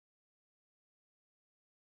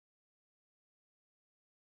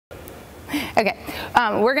Okay,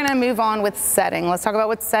 we're gonna move on with setting. Let's talk about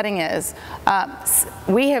what setting is.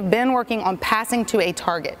 We have been working on passing to a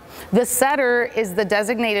target. The setter is the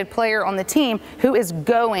designated player on the team who is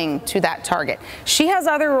going to that target. She has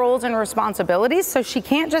other roles and responsibilities, so she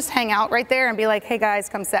can't just hang out right there and be like, hey guys,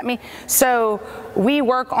 come set me. So we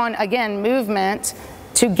work on, again, movement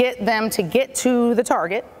to get them to get to the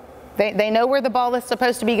target. They know where the ball is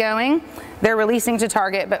supposed to be going. They're releasing to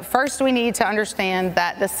target, but first we need to understand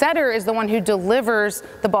that the setter is the one who delivers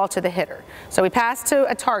the ball to the hitter. So we pass to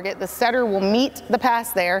a target, the setter will meet the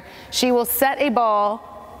pass there. She will set a ball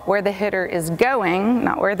where the hitter is going,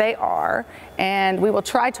 not where they are, and we will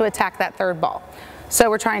try to attack that third ball. So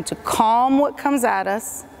we're trying to calm what comes at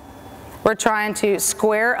us. We're trying to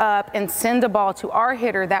square up and send a ball to our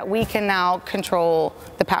hitter that we can now control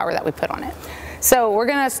the power that we put on it. So we're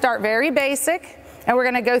gonna start very basic, and we're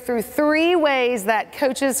gonna go through 3 ways that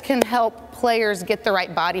coaches can help players get the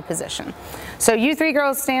right body position. So you 3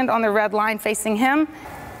 girls stand on the red line facing him.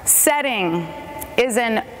 Setting is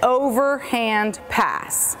an overhand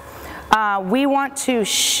pass. We want to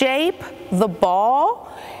shape the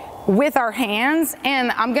ball with our hands,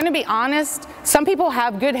 and I'm gonna be honest, some people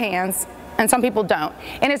have good hands and some people don't.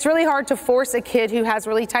 And it's really hard to force a kid who has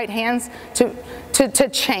really tight hands to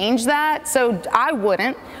change that, so I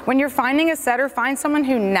wouldn't. When you're finding a setter, find someone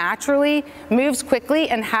who naturally moves quickly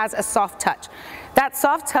and has a soft touch. That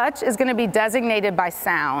soft touch is gonna be designated by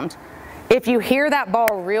sound. If you hear that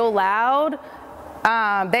ball real loud,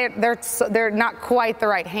 they're not quite the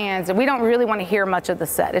right hands, and we don't really want to hear much of the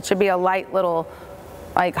set. It should be a light little,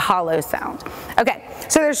 like, hollow sound. Okay,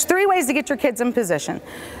 so there's 3 ways to get your kids in position.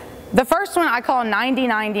 The first one I call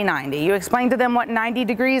 90-90-90. You explain to them what 90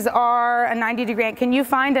 degrees are, a 90-degree, can you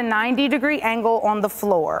find a 90-degree angle on the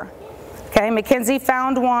floor? Okay, Mackenzie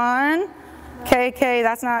found one. KK,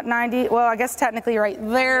 that's not 90, well, I guess technically you're right,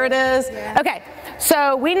 there it is. Okay,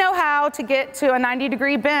 so we know how to get to a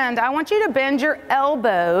 90-degree bend. I want you to bend your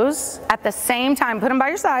elbows at the same time, put them by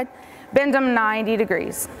your side, bend them 90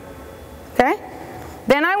 degrees, okay?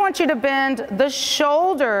 Then I want you to bend the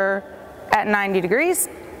shoulder at 90 degrees.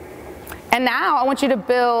 And now I want you to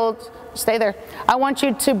build, stay there, I want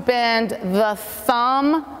you to bend the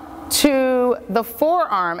thumb to the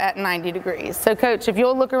forearm at 90 degrees. So coach, if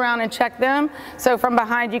you'll look around and check them, so from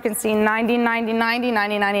behind you can see 90, 90, 90,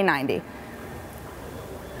 90, 90, 90.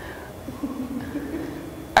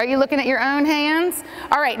 Are you looking at your own hands?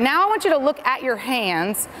 All right, now I want you to look at your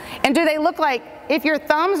hands, and do they look like, if your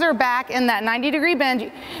thumbs are back in that 90-degree bend,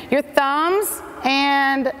 your thumbs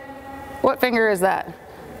and, what finger is that?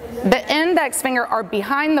 The index finger are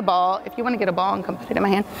behind the ball, if you want to get a ball and come put it in my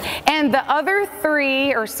hand, and the other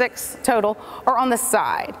 3 or 6 total are on the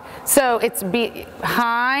side. So it's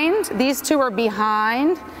behind, these 2 are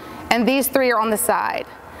behind, and these 3 are on the side.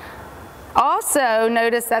 Also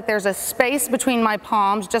notice that there's a space between my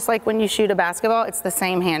palms, just like when you shoot a basketball, it's the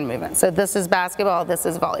same hand movement. So this is basketball, this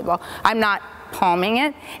is volleyball. I'm not palming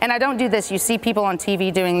it, and I don't do this. You see people on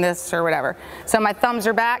TV doing this or whatever. So my thumbs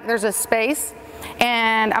are back, there's a space.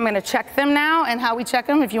 And I'm going to check them now, and how we check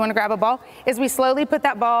them, if you want to grab a ball, is we slowly put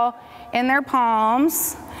that ball in their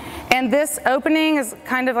palms, and this opening is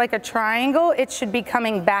kind of like a triangle. It should be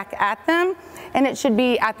coming back at them, and it should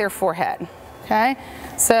be at their forehead, okay?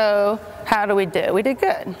 So how do we do? We did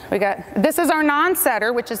good. This is our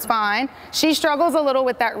non-setter, which is fine. She struggles a little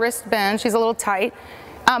with that wrist bend. She's a little tight.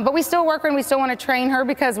 But we still work her, and we still want to train her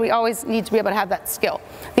because we always need to be able to have that skill.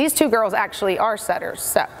 These 2 girls actually are setters.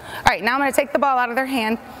 So, all right, now I'm going to take the ball out of their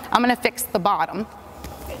hand. I'm going to fix the bottom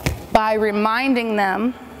by reminding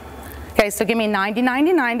them, okay, so give me 90,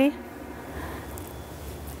 90, 90,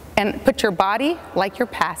 and put your body like you're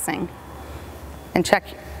passing, and check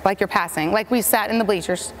like you're passing, like we sat in the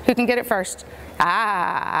bleachers. Who can get it first?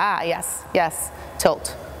 Yes, yes,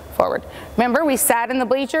 tilt forward. Remember, we sat in the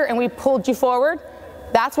bleacher and we pulled you forward.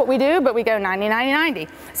 That's what we do, but we go 90, 90, 90.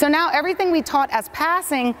 So now everything we taught as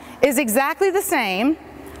passing is exactly the same,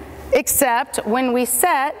 except when we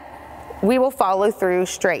set, we will follow through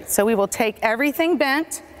straight. So we will take everything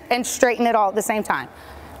bent and straighten it all at the same time.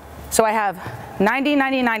 So I have 90,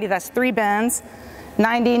 90, 90, that's 3 bends,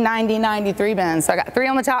 90, 90, 90, 3 bends. So I got 3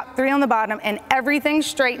 on the top, 3 on the bottom, and everything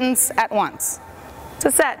straightens at once. It's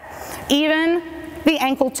a set. Even the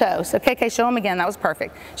ankle toe. So KK, show them again, that was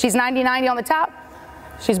perfect. She's 90, 90 on the top.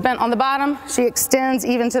 She's bent on the bottom, she extends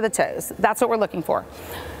even to the toes. That's what we're looking for.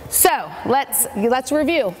 So let's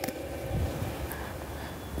review.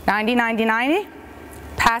 90, 90, 90,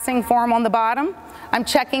 passing form on the bottom. I'm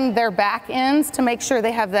checking their back ends to make sure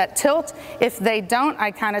they have that tilt. If they don't,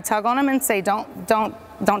 I kind of tug on them and say,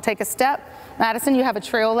 don't take a step. Madison, you have a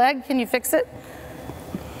trail leg, can you fix it?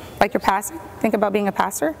 like you're passing. Think about being a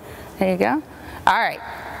passer. There you go. All right,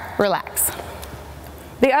 relax.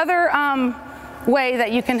 The other way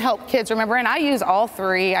that you can help kids remember, and I use all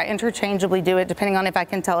three, I interchangeably do it depending on if I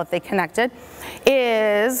can tell if they connected,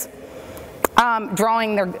 is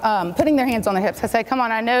putting their hands on their hips. I say, come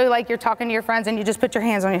on, I know like you're talking to your friends and you just put your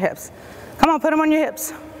hands on your hips. Come on, put them on your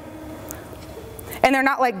hips. And they're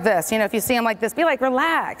not like this, you know, if you see them like this, be like,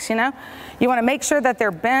 relax, you know. You want to make sure that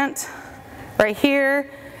they're bent right here.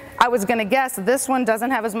 I was going to guess this one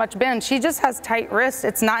doesn't have as much bend. She just has tight wrists.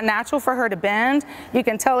 It's not natural for her to bend. You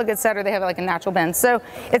can tell a good setter, they have like a natural bend. So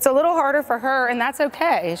it's a little harder for her, and that's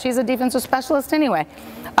okay. She's a defensive specialist anyway.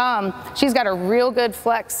 She's got a real good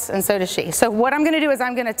flex, and so does she. So what I'm going to do is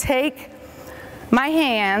I'm going to take my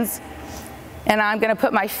hands and I'm going to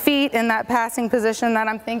put my feet in that passing position that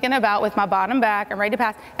I'm thinking about with my bottom back. I'm ready to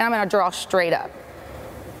pass, and I'm going to draw straight up.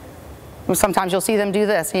 Sometimes you'll see them do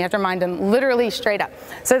this, and you have to remind them literally straight up.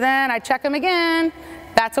 So then I check them again.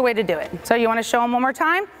 That's a way to do it. So you want to show them one more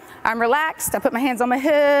time? I'm relaxed. I put my hands on my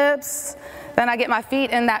hips. Then I get my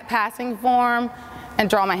feet in that passing form and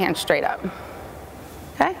draw my hands straight up.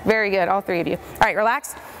 Okay, very good, all three of you. All right,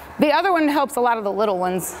 relax. The other one helps a lot of the little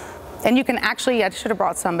ones. And you can actually, I should have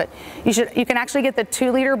brought some, but you can actually get the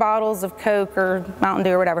 2-liter bottles of Coke or Mountain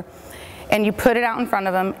Dew or whatever, and you put it out in front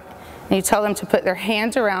of them, and you tell them to put their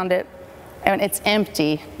hands around it, and it's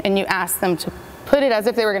empty, and you ask them to put it as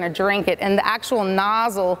if they were going to drink it, and the actual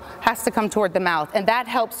nozzle has to come toward the mouth, and that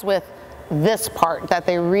helps with this part that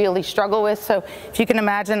they really struggle with. So if you can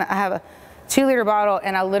imagine, I have a 2-liter bottle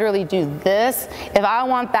and I literally do this. If I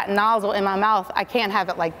want that nozzle in my mouth, I can't have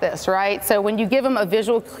it like this, right? So when you give them a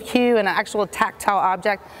visual cue and an actual tactile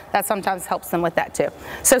object, that sometimes helps them with that too.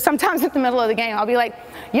 So sometimes at the middle of the game, I'll be like,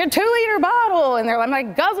 your 2-liter bottle, and I'm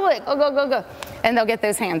like, guzzle it, go, go, go, go. And they'll get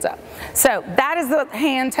those hands up. So that is the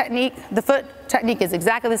hand technique. The foot technique is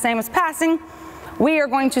exactly the same as passing. We are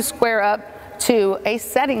going to square up to a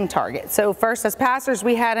setting target. So first, as passers,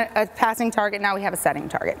 we had a passing target, now we have a setting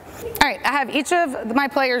target. All right, I have each of my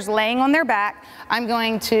players laying on their back. I'm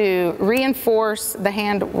going to reinforce the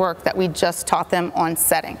hand work that we just taught them on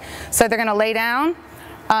setting. So they're gonna lay down,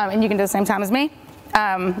 and you can do the same time as me.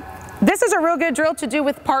 This is a real good drill to do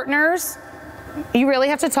with partners. You really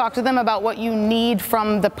have to talk to them about what you need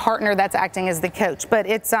from the partner that's acting as the coach, but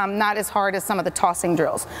it's not as hard as some of the tossing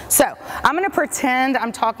drills. So I'm going to pretend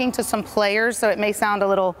I'm talking to some players, so it may sound a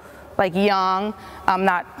little like young. I'm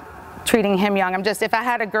not treating him young. I'm just, if I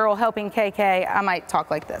had a girl helping KK, I might talk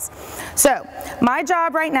like this. So my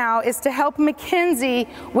job right now is to help Mackenzie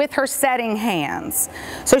with her setting hands.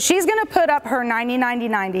 So she's going to put up her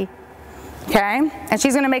 90-90-90, okay? And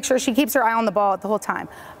she's going to make sure she keeps her eye on the ball the whole time.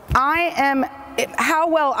 How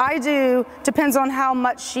well I do depends on how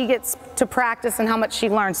much she gets to practice and how much she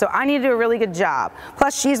learns. So I need to do a really good job.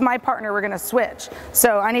 Plus, she's my partner, we're gonna switch.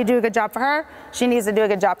 So I need to do a good job for her, she needs to do a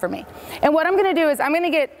good job for me. And what I'm gonna do is I'm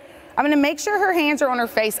gonna make sure her hands are on her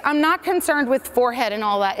face. I'm not concerned with forehead and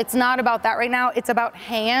all that. It's not about that right now. It's about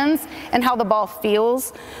hands and how the ball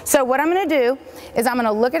feels. So what I'm gonna do is I'm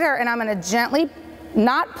gonna look at her and I'm gonna gently,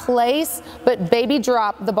 not place, but baby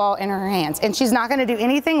drop the ball in her hands. And she's not gonna do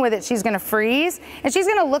anything with it. She's gonna freeze, and she's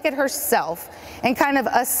gonna look at herself and kind of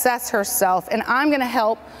assess herself. And I'm gonna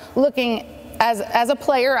help looking, as a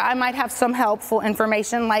player, I might have some helpful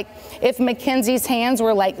information, like if Mackenzie's hands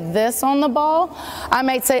were like this on the ball, I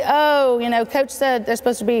might say, oh, you know, coach said there's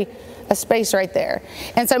supposed to be a space right there.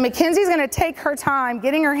 And so Mackenzie's gonna take her time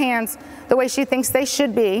getting her hands the way she thinks they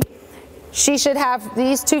should be. She should have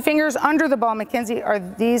these 2 fingers under the ball. Mackenzie, are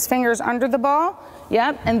these fingers under the ball?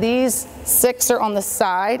 Yep, and these 6 are on the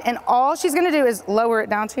side. And all she's gonna do is lower it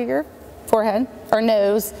down to your forehead or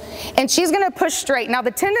nose. And she's gonna push straight. Now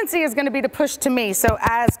the tendency is gonna be to push to me. So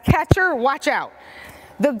as catcher, watch out.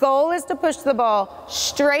 The goal is to push the ball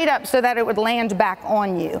straight up so that it would land back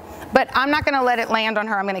on you. But I'm not gonna let it land on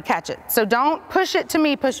her, I'm gonna catch it. So don't push it to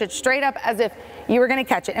me, push it straight up as if you were gonna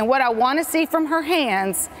catch it. And what I wanna see from her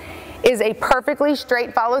hands is a perfectly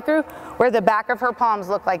straight follow through where the back of her palms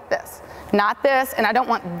look like this. Not this, and I don't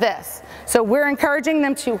want this. So we're encouraging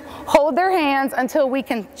them to hold their hands until we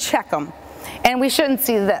can check them. And we shouldn't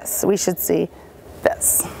see this, we should see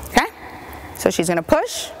this, okay? So she's gonna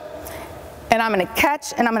push, and I'm gonna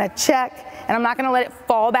catch, and I'm gonna check, and I'm not gonna let it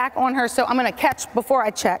fall back on her, so I'm gonna catch before I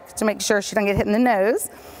check to make sure she doesn't get hit in the nose.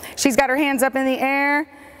 She's got her hands up in the air,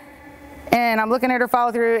 and I'm looking at her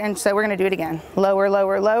follow through, and so we're gonna do it again. Lower,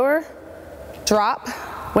 lower, lower, drop.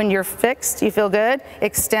 When you're fixed, you feel good.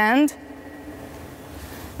 Extend,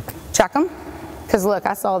 check them. Because look,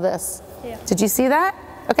 I saw this. Yeah. Did you see that?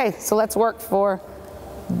 Okay, so let's work for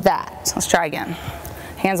that. Let's try again.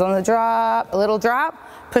 Hands on the drop, a little drop,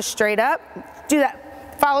 push straight up, do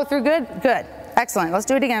that, follow through, good, good, excellent. Let's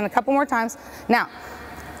do it again a couple more times.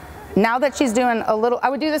 Now that she's doing a little, I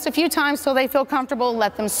would do this a few times till they feel comfortable,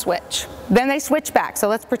 let them switch. Then they switch back, so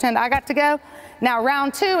let's pretend I got to go. Now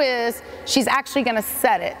round 2 is, she's actually gonna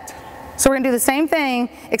set it. So we're gonna do the same thing,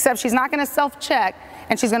 except she's not gonna self-check,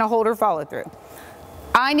 and she's gonna hold her follow through.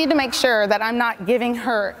 I need to make sure that I'm not giving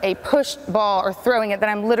her a push ball or throwing it, that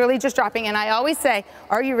I'm literally just dropping, and I always say,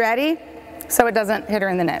 are you ready? So it doesn't hit her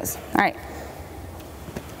in the nose. All right.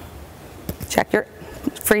 Check your,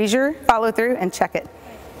 freeze your follow through and check it,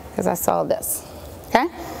 because I saw this, okay?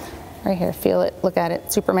 Right here, feel it, look at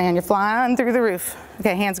it. Superman, you're flying through the roof.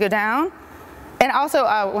 Okay, hands go down. And also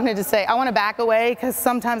I wanted to say, I want to back away because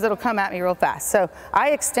sometimes it'll come at me real fast. So I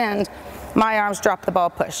extend my arms, drop the ball,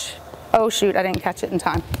 push. Oh shoot, I didn't catch it in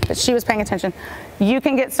time, but she was paying attention. You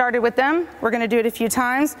can get started with them. We're gonna do it a few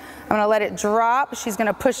times. I'm gonna let it drop. She's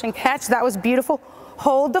gonna push and catch. That was beautiful.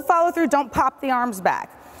 Hold the follow through, don't pop the arms back.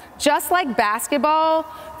 Just like basketball,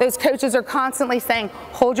 those coaches are constantly saying,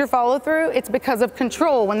 hold your follow through. It's because of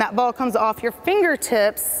control. When that ball comes off your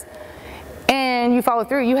fingertips and you follow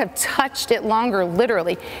through, you have touched it longer,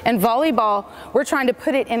 literally. In volleyball, we're trying to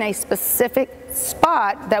put it in a specific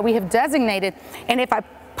spot that we have designated. And if I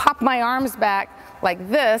pop my arms back like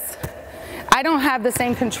this, I don't have the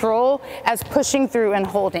same control as pushing through and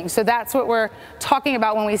holding. So that's what we're talking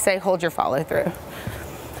about when we say hold your follow through.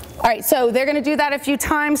 All right, so they're gonna do that a few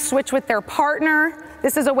times, switch with their partner.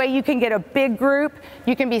 This is a way you can get a big group.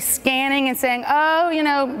 You can be scanning and saying, oh, you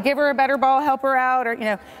know, give her a better ball, help her out, or, you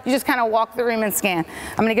know, you just kind of walk the room and scan.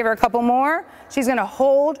 I'm gonna give her a couple more. She's gonna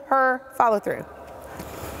hold her follow through.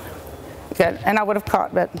 Good, and I would have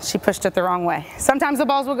caught, but she pushed it the wrong way. Sometimes the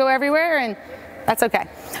balls will go everywhere, and that's okay.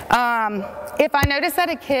 If I notice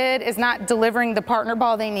that a kid is not delivering the partner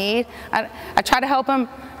ball they need, I try to help them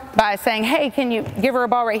by saying, hey, can you give her a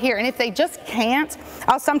ball right here? And if they just can't,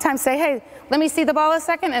 I'll sometimes say, hey, let me see the ball a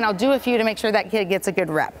second, and I'll do a few to make sure that kid gets a good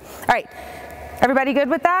rep. All right, everybody good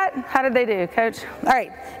with that? How did they do, Coach? All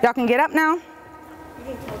right, y'all can get up now.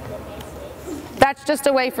 That's just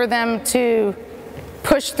a way for them to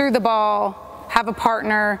push through the ball, have a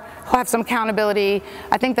partner, have some accountability.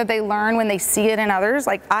 I think that they learn when they see it in others.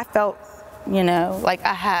 Like I felt, you know, like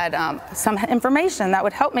I had some information that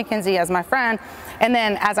would help Mackenzie as my friend. And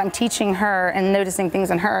then as I'm teaching her and noticing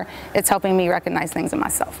things in her, it's helping me recognize things in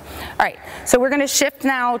myself. All right, so we're gonna shift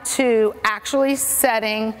now to actually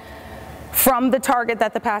setting from the target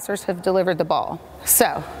that the passers have delivered the ball.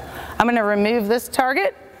 So I'm gonna remove this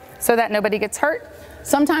target so that nobody gets hurt.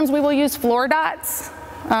 Sometimes we will use floor dots,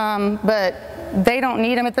 but they don't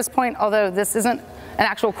need them at this point, although this isn't an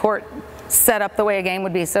actual court set up the way a game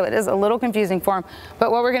would be, so it is a little confusing for them.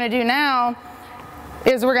 But what we're gonna do now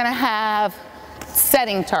is we're gonna have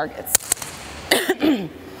setting targets. All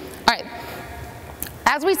right,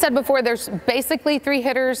 as we said before, there's basically 3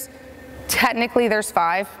 hitters. Technically there's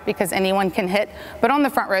 5 because anyone can hit, but on the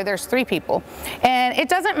front row there's 3 people. And it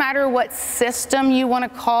doesn't matter what system you want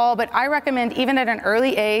to call, but I recommend even at an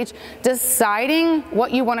early age deciding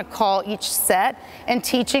what you want to call each set and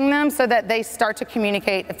teaching them so that they start to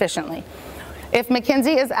communicate efficiently. If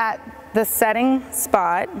Mackenzie is at the setting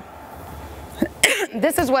spot,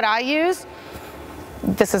 this is what I use.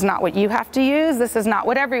 This is not what you have to use. This is not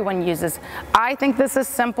what everyone uses. I think this is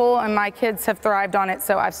simple and my kids have thrived on it,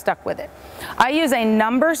 so I've stuck with it. I use a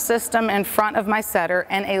number system in front of my setter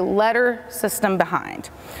and a letter system behind.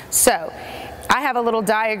 So I have a little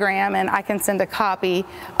diagram and I can send a copy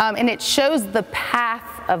and it shows the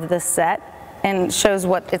path of the set and shows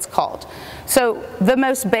what it's called. So the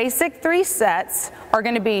most basic 3 sets are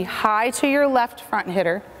going to be high to your left front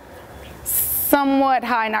hitter, somewhat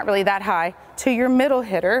high, not really that high, to your middle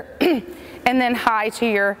hitter, and then high to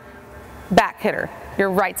your back hitter,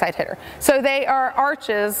 your right side hitter. So they are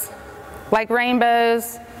arches, like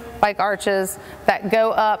rainbows, like arches that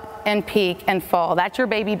go up and peak and fall. That's your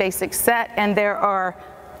baby basic set, and there are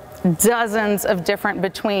dozens of different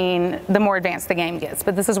between the more advanced the game gets,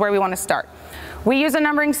 but this is where we want to start. We use a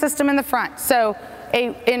numbering system in the front. So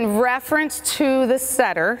in reference to the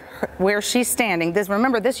setter, where she's standing,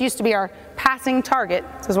 remember this used to be our passing target.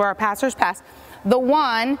 This is where our passers pass. The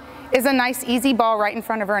 1 is a nice easy ball right in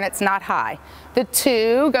front of her and it's not high. The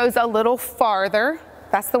 2 goes a little farther.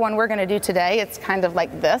 That's the one we're going to do today. It's kind of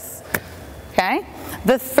like this, okay?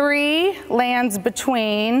 The 3 lands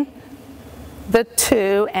between the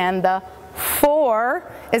 2 and the 4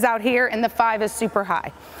 is out here and the 5 is super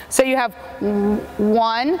high. So you have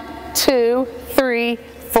 1, 2, 3,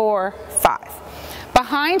 4, 5.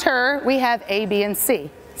 Behind her, we have A, B, and C.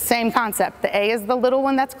 Same concept. The A is the little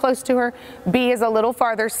one that's close to her, B is a little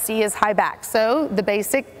farther, C is high back. So the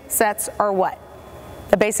basic sets are what?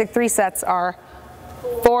 The basic 3 sets are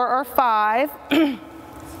 4 or 5,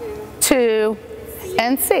 2,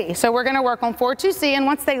 and C. So we're going to work on 4, 2, C, and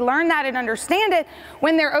once they learn that and understand it,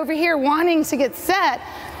 when they're over here wanting to get set,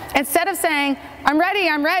 instead of saying, I'm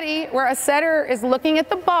ready, where a setter is looking at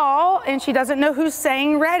the ball and she doesn't know who's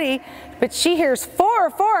saying ready, but she hears 4,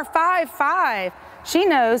 4, 5, 5. She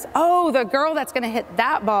knows, oh, the girl that's going to hit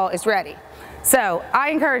that ball is ready. So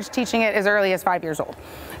I encourage teaching it as early as 5 years old.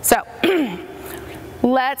 So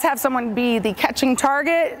let's have someone be the catching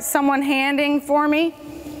target, someone handing for me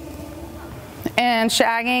and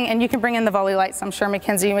shagging, and you can bring in the volley lights. I'm sure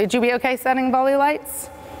Mackenzie, would you be okay setting volley lights?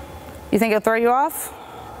 You think it'll throw you off?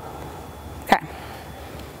 Okay.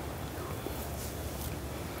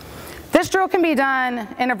 This drill can be done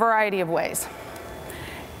in a variety of ways.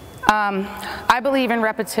 I believe in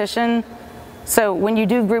repetition. So when you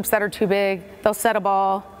do groups that are too big, they'll set a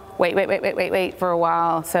ball, wait for a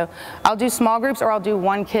while. So I'll do small groups or I'll do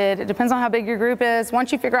one kid. It depends on how big your group is.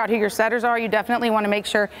 Once you figure out who your setters are, you definitely want to make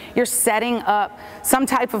sure you're setting up some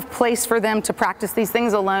type of place for them to practice these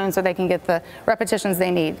things alone so they can get the repetitions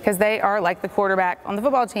they need, because they are like the quarterback on the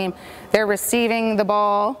football team. They're receiving the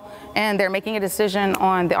ball and they're making a decision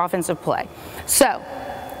on the offensive play. So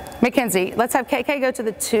Mackenzie, let's have KK go to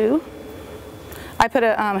the 2. I put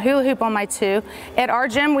a hula hoop on my 2. At our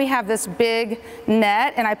gym, we have this big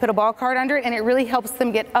net, and I put a ball card under it, and it really helps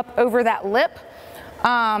them get up over that lip.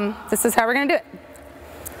 This is how we're going to do it.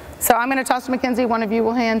 So I'm going to toss to Mackenzie. One of you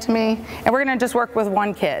will hand to me, and we're going to just work with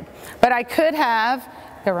one kid. But I could have,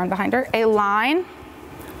 go run behind her, a line.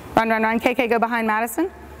 Run, KK, go behind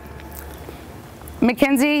Madison.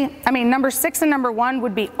 Mackenzie, number 6 and number 1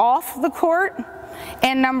 would be off the court.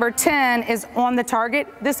 And number 10 is on the target.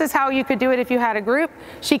 This is how you could do it if you had a group.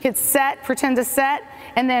 She could set, pretend to set,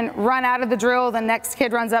 and then run out of the drill. The next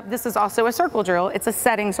kid runs up. This is also a circle drill. It's a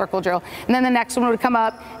setting circle drill. And then the next one would come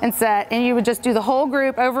up and set, and you would just do the whole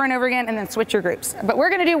group over and over again and then switch your groups. But we're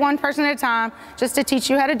going to do one person at a time just to teach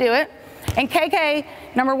you how to do it. And KK,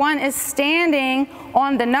 number 1, is standing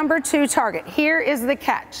on the number 2 target. Here is the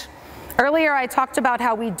catch. Earlier I talked about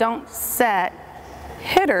how we don't set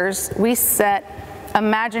hitters, we set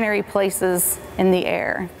imaginary places in the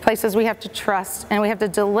air, places we have to trust and we have to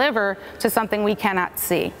deliver to something we cannot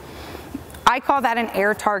see. I call that an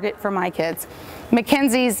air target for my kids.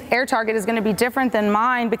 Mackenzie's air target is going to be different than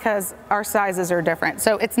mine because our sizes are different.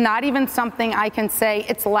 So it's not even something I can say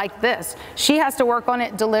it's like this. She has to work on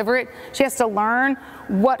it, deliver it. She has to learn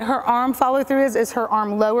what her arm follow through is. Is her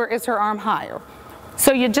arm lower? Is her arm higher?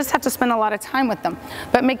 So you just have to spend a lot of time with them.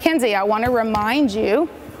 But Mackenzie, I want to remind you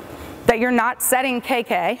that you're not setting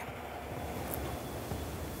KK.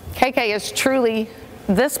 KK is truly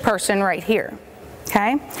this person right here,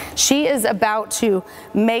 okay? She is about to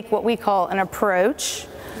make what we call an approach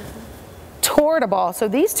toward a ball. So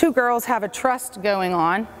these 2 girls have a trust going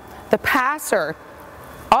on. The passer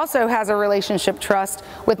also has a relationship trust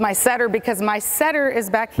with my setter because my setter is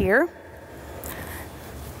back here.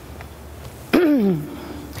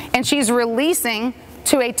 And she's releasing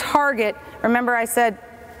to a target. Remember I said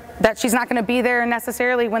that she's not going to be there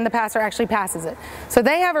necessarily when the passer actually passes it. So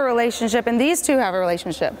they have a relationship, and these 2 have a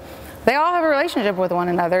relationship. They all have a relationship with one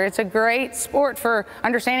another. It's a great sport for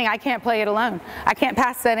understanding I can't play it alone. I can't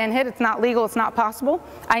pass, set, and hit. It's not legal. It's not possible.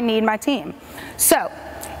 I need my team. So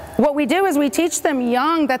what we do is we teach them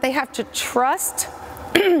young that they have to trust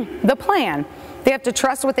the plan. They have to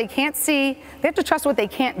trust what they can't see. They have to trust what they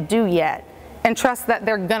can't do yet, and trust that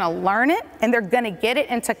they're going to learn it and they're going to get it,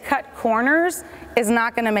 and to cut corners is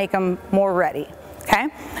not going to make them more ready, okay?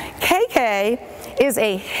 KK is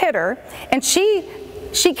a hitter, and she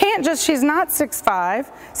can't just, she's not 6'5",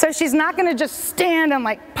 so she's not going to just stand and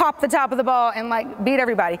like pop the top of the ball and like beat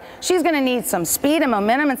everybody. She's going to need some speed and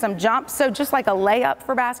momentum and some jumps. So just like a layup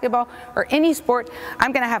for basketball or any sport,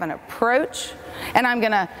 I'm going to have an approach, and I'm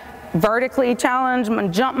going to vertically challenge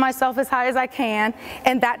and jump myself as high as I can,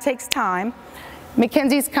 and that takes time.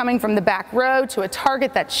 Mackenzie's coming from the back row to a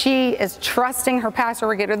target that she is trusting her passer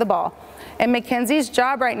will get her the ball. And Mackenzie's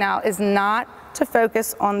job right now is not to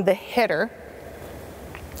focus on the hitter,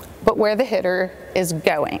 but where the hitter is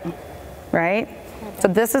going, right? So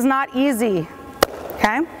this is not easy,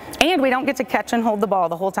 okay? And we don't get to catch and hold the ball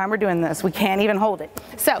the whole time we're doing this. We can't even hold it.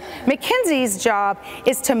 So Mackenzie's job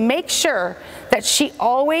is to make sure that she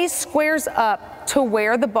always squares up to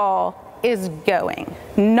where the ball is going.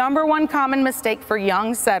 Number 1 common mistake for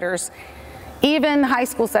young setters, even high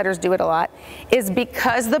school setters do it a lot, is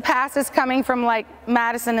because the pass is coming from like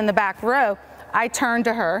Madison in the back row, I turn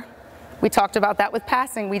to her We talked about that with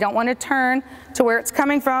passing. We don't want to turn to where it's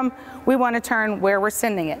coming from. We want to turn where we're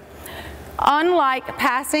sending it. Unlike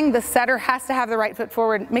passing, the setter has to have the right foot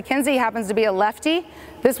forward. Mackenzie happens to be a lefty.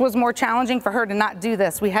 This was more challenging for her to not do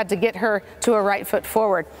this. We had to get her to a right foot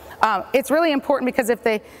forward. It's really important because if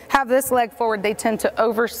they have this leg forward, they tend to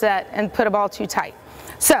overset and put a ball too tight.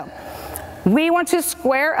 So we want to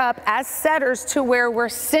square up as setters to where we're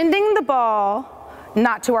sending the ball,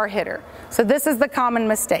 not to our hitter. So this is the common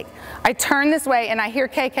mistake. I turn this way and I hear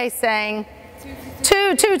KK saying,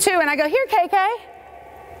 2, 2, 2, and I go, here KK.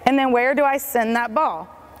 And then where do I send that ball?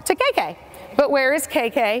 To KK. But where is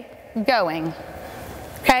KK going?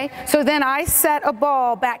 Okay, so then I set a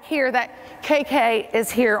ball back here that KK is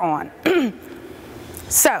here on.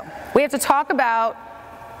 So we have to talk about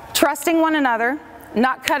trusting one another,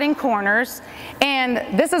 not cutting corners, and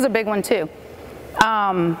this is a big one too.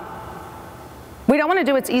 We don't want to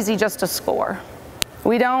do what's easy just to score.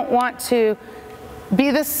 We don't want to be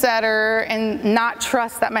the setter and not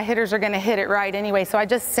trust that my hitters are going to hit it right anyway, so I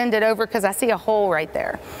just send it over because I see a hole right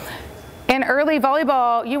there. In early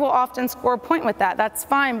volleyball, you will often score a point with that. That's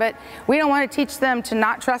fine, but we don't want to teach them to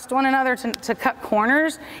not trust one another, to cut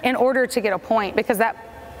corners in order to get a point, because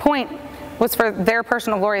that point was for their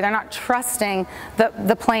personal glory. They're not trusting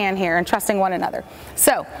the plan here and trusting one another.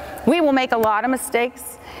 So we will make a lot of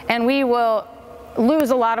mistakes and we will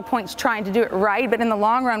lose a lot of points trying to do it right, but in the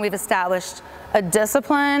long run, we've established a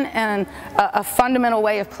discipline and a fundamental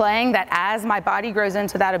way of playing that as my body grows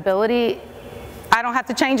into that ability, I don't have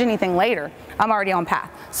to change anything later. I'm already on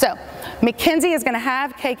path. So Mackenzie is going to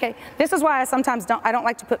have KK. This is why I sometimes don't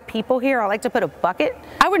like to put people here. I like to put a bucket.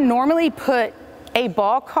 I would normally put a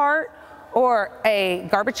ball cart or a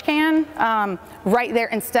garbage can right there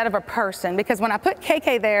instead of a person, because when I put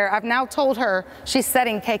KK there, I've now told her she's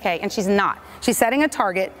setting KK, and she's not. She's setting a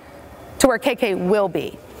target to where KK will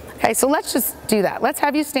be. Okay, so let's just do that. Let's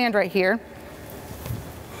have you stand right here.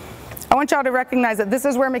 I want y'all to recognize that this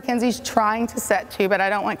is where Mackenzie's trying to set to, but I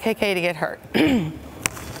don't want KK to get hurt.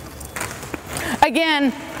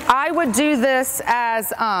 Again, I would do this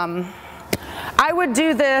as, I would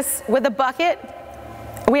do this with a bucket.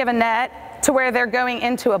 We have a net to where they're going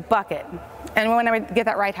into a bucket. And we want to get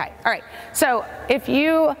that right height. All right, so if we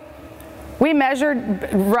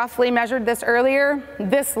roughly measured this earlier,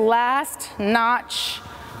 this last notch,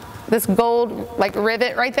 this gold like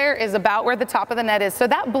rivet right there is about where the top of the net is. So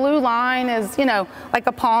that blue line is, you know, like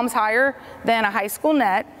a palm's higher than a high school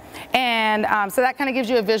net. And so that kind of gives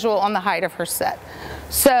you a visual on the height of her set.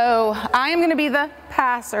 So I am going to be the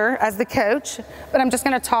passer as the coach, but I'm just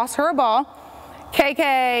going to toss her a ball.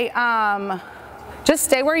 KK, just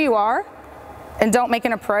stay where you are and don't make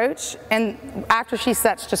an approach. And after she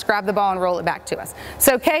sets, just grab the ball and roll it back to us.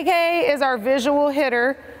 So KK is our visual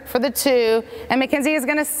hitter for the 2, and Mackenzie is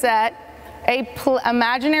going to set a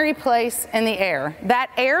imaginary place in the air. That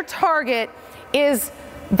air target is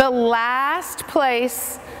the last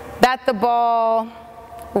place that the ball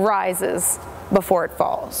rises before it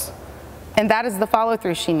falls. And that is the follow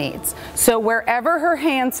through she needs. So wherever her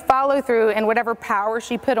hands follow through and whatever power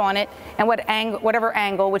she put on it and whatever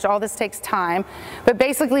angle, which all this takes time, but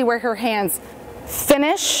basically where her hands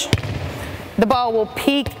finish, the ball will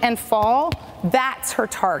peak and fall. That's her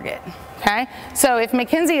target, okay? So if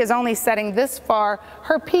Mackenzie is only setting this far,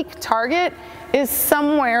 her peak target is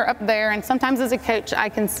somewhere up there, and sometimes as a coach I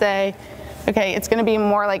can say, okay, it's gonna be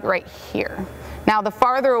more like right here. Now the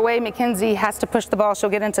farther away Mackenzie has to push the ball,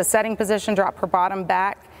 she'll get into setting position, drop her bottom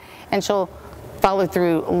back, and she'll follow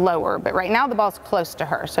through lower. But right now the ball's close to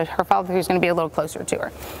her, so her follow through is gonna be a little closer to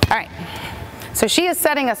her. All right, so she is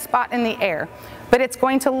setting a spot in the air, but it's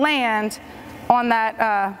going to land on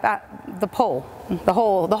the pole, the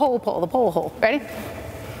pole hole. Ready?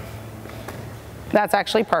 That's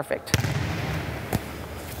actually perfect.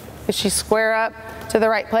 Did she square up to the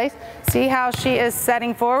right place? See how she is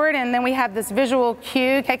setting forward, and then we have this visual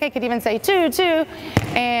cue. KK could even say 2, 2,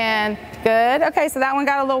 and good. Okay, so that one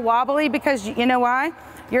got a little wobbly because you know why?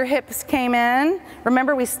 Your hips came in.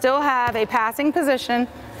 Remember, we still have a passing position.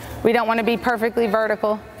 We don't want to be perfectly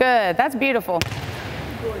vertical. Good, that's beautiful.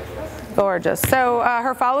 Gorgeous. So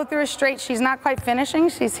her follow through is straight. She's not quite finishing.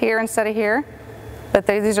 She's here instead of here, but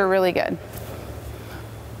these are really good.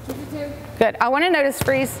 Good. I want to notice,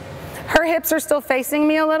 freeze. Her hips are still facing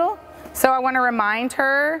me a little, so I want to remind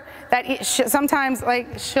her that sometimes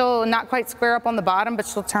like she'll not quite square up on the bottom, but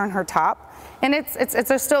she'll turn her top, and it's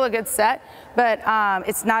still a good set, but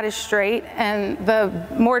it's not as straight. And the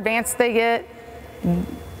more advanced they get,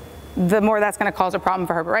 the more that's going to cause a problem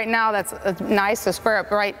for her. But right now that's nice to square up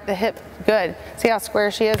right the hip. Good. See how square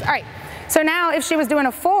she is? All right. So now if she was doing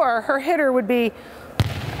a 4, her hitter would be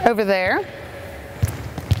over there.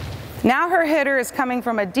 Now her hitter is coming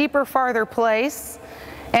from a deeper, farther place,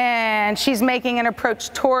 and she's making an approach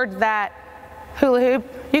toward that hula hoop.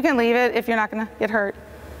 You can leave it if you're not gonna get hurt.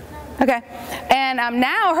 Okay, and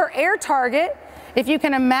now her air target, if you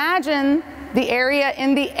can imagine the area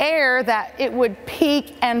in the air that it would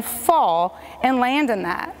peak and fall and land in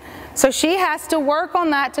that. So she has to work on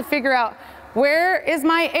that to figure out where is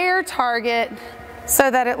my air target so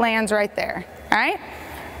that it lands right there, all right?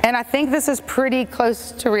 And I think this is pretty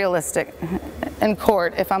close to realistic in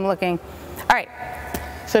court if I'm looking. All right,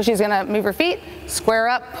 so she's gonna move her feet, square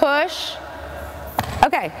up, push.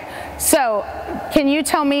 Okay, so can you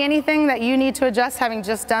tell me anything that you need to adjust having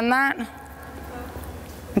just done that?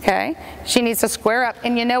 Okay, she needs to square up.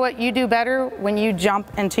 And you know what you do better when you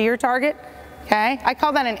jump into your target? Okay, I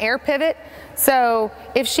call that an air pivot. So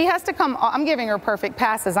if she has to come, I'm giving her perfect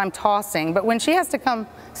passes, I'm tossing, but when she has to come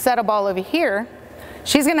set a ball over here,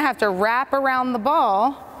 she's gonna have to wrap around the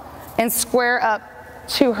ball and square up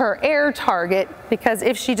to her air target, because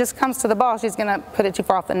if she just comes to the ball, she's gonna put it too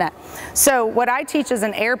far off the net. So what I teach is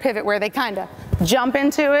an air pivot where they kind of jump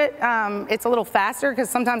into it. It's a little faster because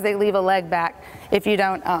sometimes they leave a leg back if you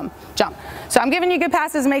don't jump. So I'm giving you good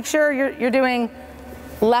passes. Make sure you're doing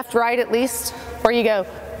left, right at least, or you go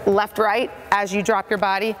left, right as you drop your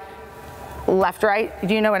body. Left, right.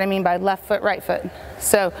 Do you know what I mean by left foot, right foot?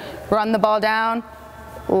 So run the ball down,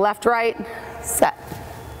 left, right, set.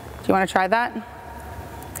 Do you want to try that?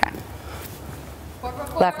 Okay.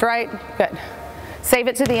 Left, right, good. Save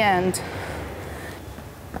it to the end.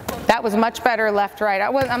 That was much better, left, right.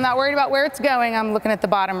 I'm not worried about where it's going. I'm looking at the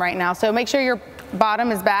bottom right now. So make sure your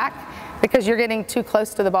bottom is back because you're getting too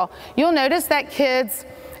close to the ball. You'll notice that kids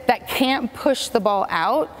that can't push the ball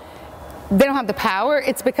out, they don't have the power.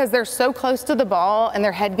 It's because they're so close to the ball and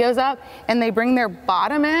their head goes up and they bring their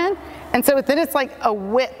bottom in. And so then it's like a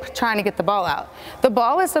whip trying to get the ball out. The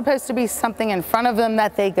ball is supposed to be something in front of them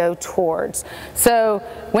that they go towards. So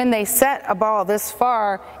when they set a ball this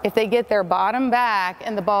far, if they get their bottom back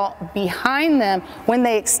and the ball behind them, when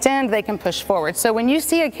they extend, they can push forward. So when you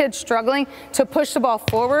see a kid struggling to push the ball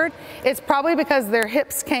forward, it's probably because their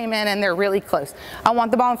hips came in and they're really close. I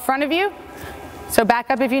want the ball in front of you. So back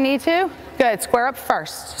up if you need to. Good, square up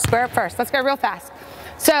first, square up first. Let's go real fast.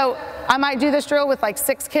 So I might do this drill with like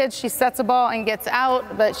 6 kids. She sets a ball and gets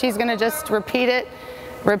out, but she's gonna just repeat it,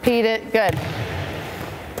 good.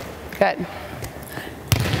 Good.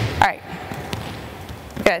 All right,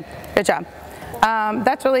 good job.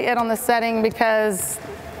 That's really it on the setting because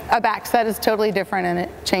a back set is totally different and it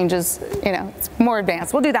changes, you know, it's more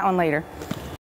advanced. We'll do that one later.